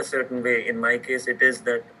think a certain way. In my case, it is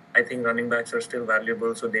that I think running backs are still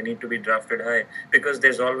valuable, so they need to be drafted high because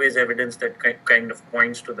there's always evidence that kind of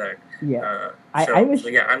points to that. Yeah, I wish. So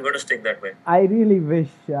yeah, I'm going to stick that way. I really wish,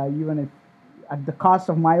 even if at the cost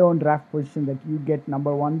of my own draft position, that you get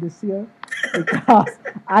number one this year, because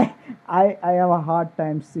I have a hard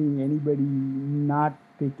time seeing anybody not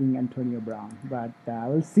picking Antonio Brown. But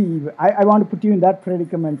we'll see. I want to put you in that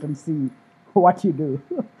predicament and see what you do.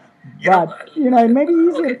 But it may be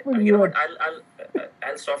easier for you. You know what?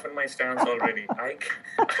 I'll soften my stance already. I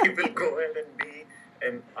will go ahead and be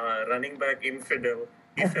a running back infidel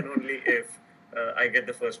if and only if I get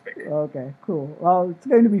the first pick. Okay, cool. Well, it's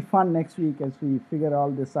going to be fun next week as we figure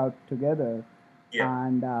all this out together. Yeah.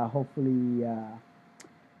 And hopefully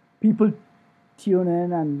people tune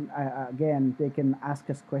in, and again, they can ask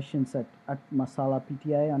us questions at Masala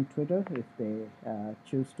PTI on Twitter if they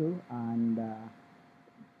choose to. And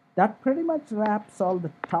that pretty much wraps all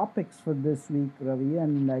the topics for this week, Ravi.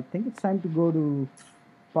 And I think it's time to go to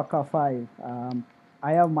Paka 5.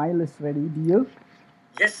 I have my list ready. Do you?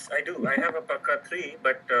 Yes, I do. I have a Paka 3,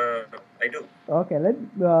 but I do. Okay,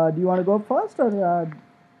 do you want to go first, or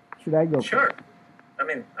should I go Sure. first? I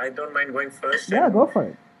mean, I don't mind going first. Yeah, go for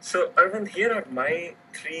it. So, Arvind, here are my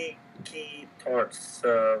 3 key thoughts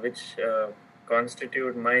which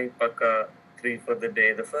constitute my Paka 3 for the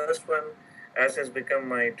day. The first one, as has become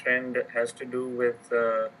my trend, has to do with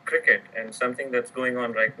cricket and something that's going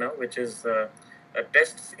on right now, which is a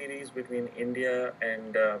test series between India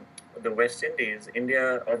and the West Indies.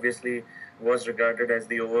 India obviously was regarded as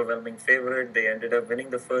the overwhelming favorite. They ended up winning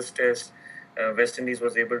the first test. West Indies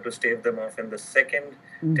was able to stave them off in the second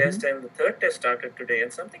test, and the third test started today.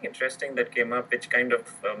 And something interesting that came up, which kind of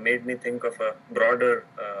made me think of a broader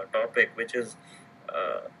topic, which is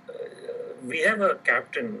we have a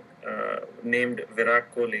captain named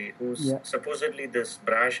Virat Kohli, who's supposedly this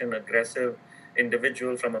brash and aggressive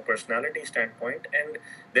individual from a personality standpoint, and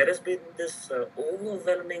there has been this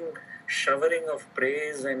overwhelming showering of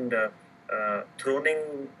praise and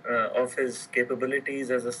throning of his capabilities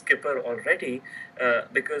as a skipper already,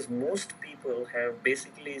 because most people have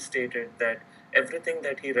basically stated that everything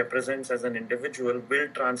that he represents as an individual will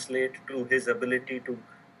translate to his ability to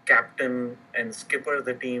captain and skipper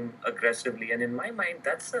the team aggressively. And in my mind,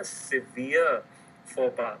 that's a severe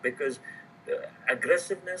faux pas, because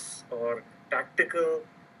aggressiveness or tactical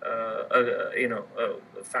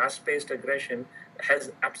fast-paced aggression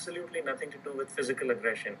has absolutely nothing to do with physical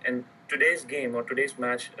aggression. And today's game or today's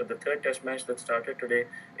match, the third test match that started today,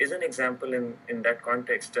 is an example in that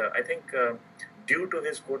context. I think due to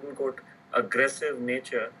his quote-unquote aggressive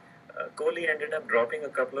nature, Kohli ended up dropping a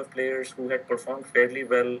couple of players who had performed fairly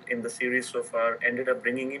well in the series so far, ended up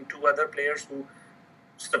bringing in two other players who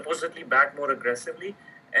supposedly bat more aggressively.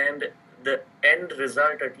 And the end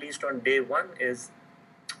result, at least on day one, is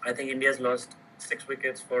I think India's lost 6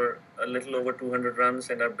 wickets for a little over 200 runs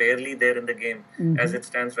and are barely there in the game as it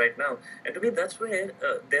stands right now. And to me, that's where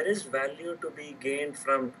there is value to be gained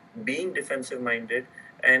from being defensive minded.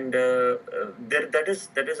 And that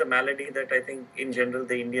is a malady that I think in general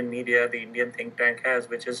the Indian media, the Indian think tank has,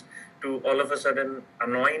 which is to all of a sudden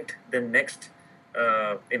anoint the next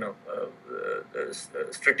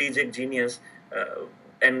strategic genius,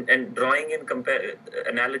 and drawing in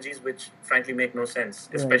analogies which frankly make no sense,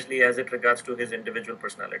 especially as it regards to his individual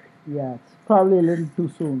personality. Yeah, it's probably a little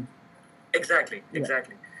too soon. Exactly.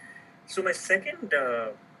 So my second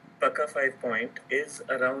Paka 5 point is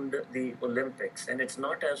around the Olympics, and it's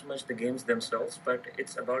not as much the games themselves, but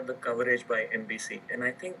it's about the coverage by NBC. And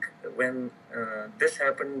I think when this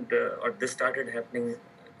happened or this started happening,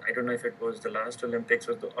 I don't know if it was the last Olympics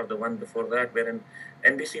or the one before that, wherein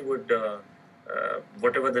NBC would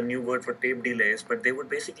whatever the new word for tape delay is, but they would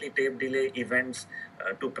basically tape delay events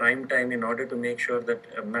to prime time in order to make sure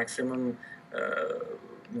that maximum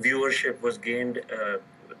viewership was gained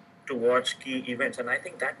to watch key events. And I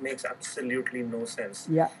think that makes absolutely no sense.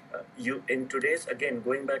 Yeah. You in today's, again,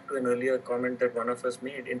 going back to an earlier comment that one of us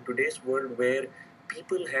made, in today's world where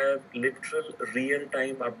people have literal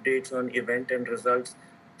real-time updates on event and results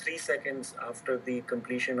 3 seconds after the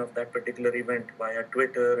completion of that particular event via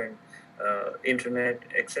Twitter and internet,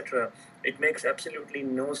 etc., it makes absolutely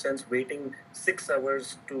no sense waiting 6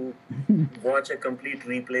 hours to watch a complete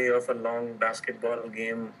replay of a long basketball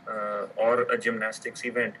game or a gymnastics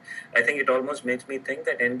event. I think it almost makes me think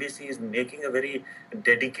that NBC is making a very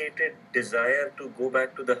dedicated desire to go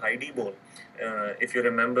back to the Heidi Bowl. If you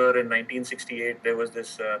remember, in 1968, there was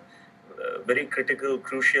this very critical,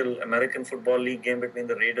 crucial American Football League game between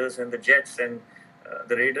the Raiders and the Jets, and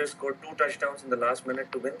the Raiders scored 2 touchdowns in the last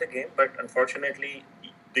minute to win the game, but unfortunately,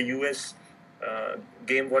 the US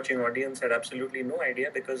game-watching audience had absolutely no idea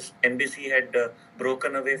because NBC had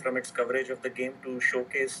broken away from its coverage of the game to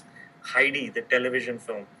showcase Heidi, the television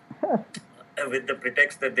film, with the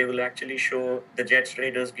pretext that they will actually show the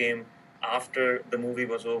Jets-Raiders game after the movie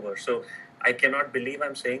was over. So I cannot believe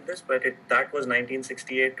I'm saying this, but that was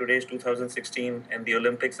 1968, today's 2016, and the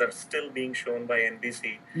Olympics are still being shown by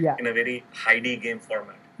NBC in a very Heidi game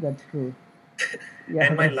format. That's true.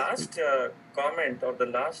 And my last comment, or the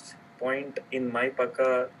last point in my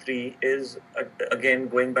Paka 3 is, again,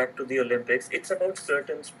 going back to the Olympics, it's about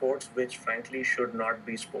certain sports which frankly should not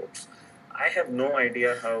be sports. I have no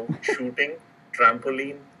idea how shooting,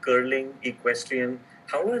 trampoline, curling, equestrian,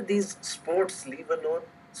 how are these sports, leave alone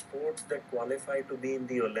sports that qualify to be in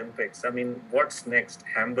the Olympics? I mean, what's next?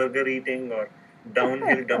 Hamburger eating or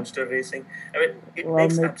downhill dumpster racing? I mean, it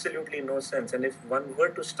makes absolutely no sense. And if one were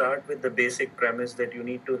to start with the basic premise that you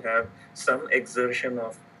need to have some exertion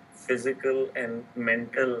of physical and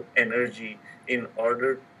mental energy in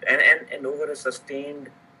order and over a sustained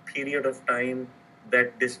period of time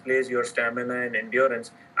that displays your stamina and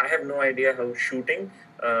endurance, I have no idea how shooting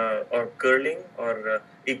or curling or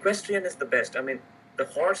equestrian is the best. I mean, the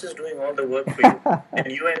horse is doing all the work for you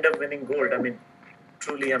and you end up winning gold. I mean,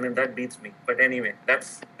 truly, I mean, that beats me. But anyway,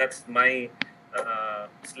 that's my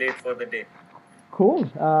slate for the day. Cool.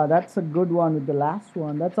 That's a good one with the last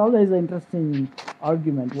one. That's always an interesting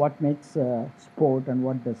argument. What makes a sport and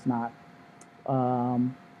what does not.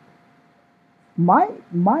 My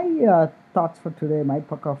thoughts for today, my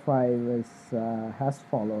Paka 5 is as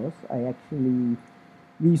follows.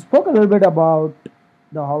 We spoke a little bit about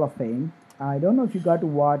the Hall of Fame. I don't know if you got to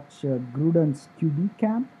watch Gruden's QB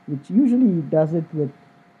camp, which usually does it with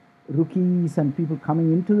rookies and people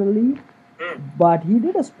coming into the league. But he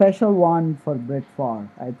did a special one for Brett Favre.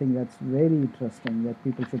 I think that's very interesting that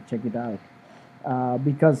people should check it out.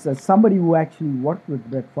 Because as somebody who actually worked with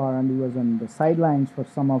Brett Favre and he was on the sidelines for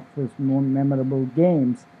some of his more memorable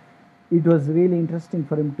games, it was really interesting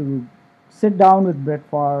for him to sit down with Brett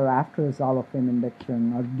Favre after his Hall of Fame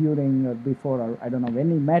induction or during or before, or I don't know when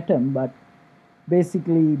he met him, but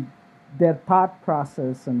basically their thought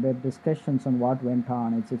process and their discussions on what went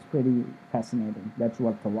on, it's pretty fascinating. That's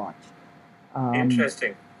worth a watch.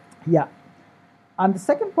 Interesting. Yeah. And the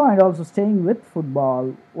second point, also staying with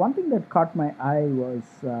football, one thing that caught my eye was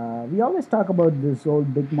we always talk about this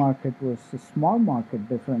old big market versus small market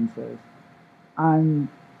differences. And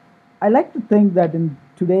I like to think that in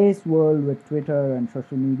today's world with Twitter and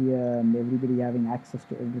social media and everybody having access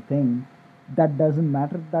to everything, that doesn't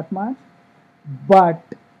matter that much. But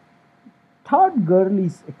Todd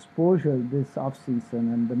Gurley's exposure this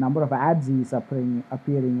offseason and the number of ads he's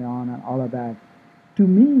appearing on and all of that, to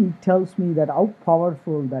me, tells me that how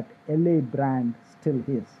powerful that LA brand still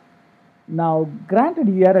is. Now, granted,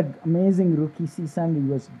 he had an amazing rookie season.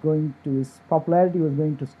 His popularity was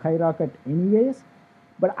going to skyrocket anyways.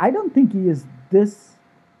 But I don't think he is this,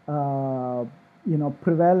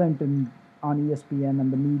 prevalent on ESPN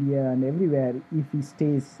and the media and everywhere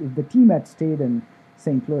if the team had stayed in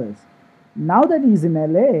St. Louis. Now that he's in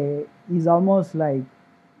LA, he's almost like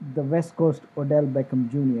the West Coast Odell Beckham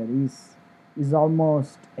Jr. He's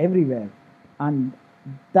almost everywhere, and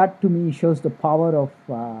that to me shows the power of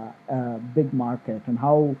big market and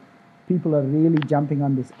how people are really jumping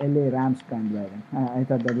on this LA Rams bandwagon. I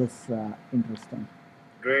thought that was interesting.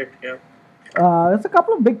 Great, yeah. There's a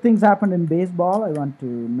couple of big things happened in baseball I want to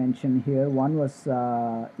mention here. One was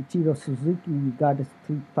Ichiro Suzuki got his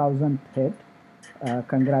 3,000th hit.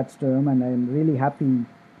 Congrats to him, and I'm really happy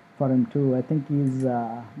for him too. I think he's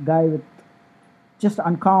a guy with just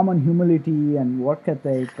uncommon humility and work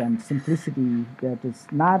ethic and simplicity that is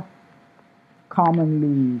not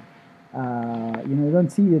commonly, you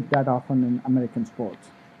don't see it that often in American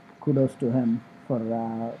sports. Kudos to him for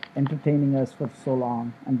entertaining us for so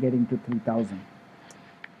long and getting to 3,000.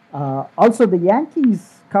 Also, the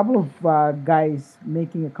Yankees, couple of guys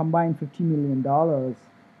making a combined $50 million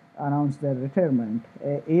announced their retirement.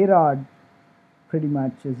 A-Rod pretty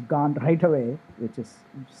much is gone right away, which is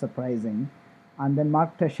surprising. And then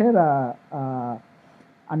Mark Teixeira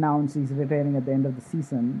announced he's retiring at the end of the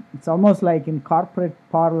season. It's almost like in corporate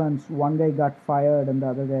parlance, one guy got fired and the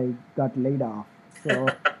other guy got laid off. So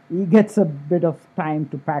he gets a bit of time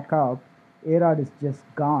to pack up. A-Rod is just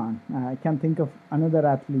gone. I can't think of another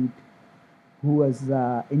athlete who has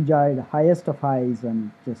enjoyed the highest of highs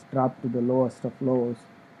and just dropped to the lowest of lows.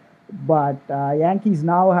 But Yankees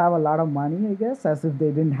now have a lot of money, I guess, as if they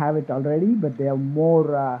didn't have it already, but they have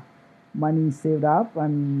more money saved up,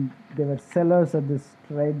 and they were sellers at this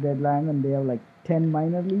trade deadline, and they have like 10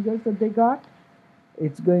 minor leaguers that they got.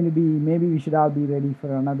 It's going to be, maybe we should all be ready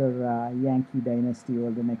for another Yankee dynasty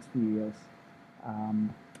over the next few years.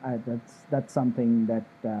 That's something that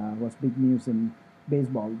was big news in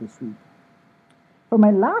baseball this week. For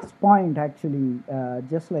my last point, actually,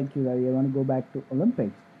 just like you, Ravi, I want to go back to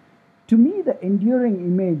Olympics. To me, the enduring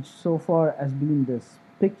image so far has been this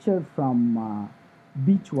picture from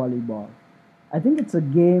beach volleyball. I think it's a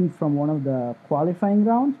game from one of the qualifying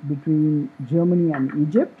rounds between Germany and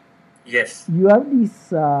Egypt. Yes. You have these.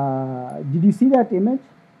 Did you see that image?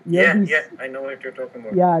 Yeah, I know what you're talking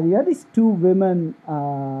about. Yeah, you have these two women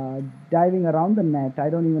diving around the net. I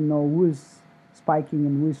don't even know who is spiking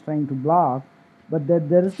and who is trying to block. But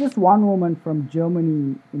there is just one woman from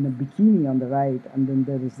Germany in a bikini on the right, and then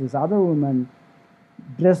there is this other woman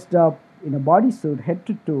dressed up in a bodysuit, head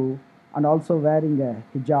to toe, and also wearing a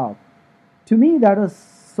hijab. To me, that was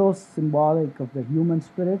so symbolic of the human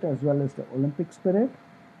spirit as well as the Olympic spirit.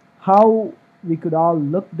 How we could all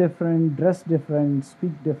look different, dress different,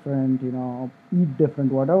 speak different, eat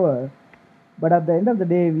different, whatever. But at the end of the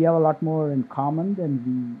day, we have a lot more in common than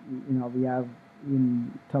we have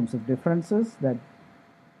in terms of differences, that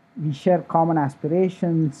we share common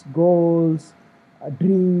aspirations, goals,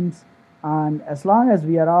 dreams, and as long as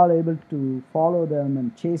we are all able to follow them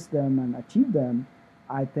and chase them and achieve them,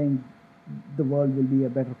 I think the world will be a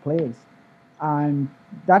better place. And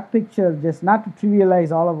that picture, just not to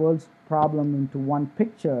trivialize all of world's problem into one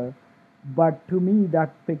picture, but to me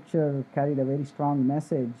that picture carried a very strong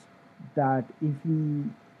message that if we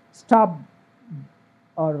stop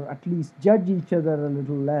or at least judge each other a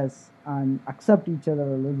little less and accept each other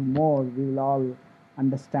a little more, we will all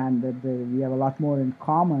understand that we have a lot more in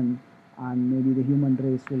common, and maybe the human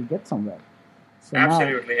race will get somewhere. So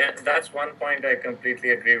absolutely. Now, that's one point I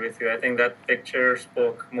completely agree with you. I think that picture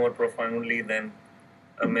spoke more profoundly than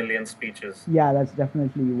a million speeches. Yeah, that's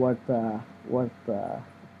definitely worth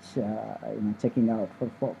checking out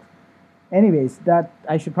for folks. Anyways, that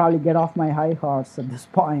I should probably get off my high horse at this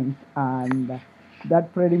point, and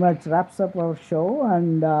that pretty much wraps up our show,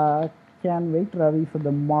 and can't wait, Ravi, for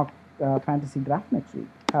the mock fantasy draft next week.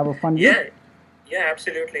 Have a fun week. Yeah,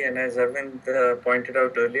 absolutely. And as Arvind pointed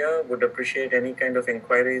out earlier, would appreciate any kind of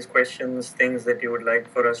inquiries, questions, things that you would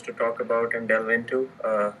like for us to talk about and delve into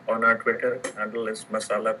on our Twitter handle is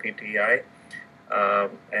MasalaPTI.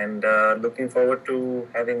 And looking forward to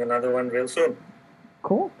having another one real soon.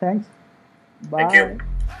 Cool. Thanks. Bye. Thank you.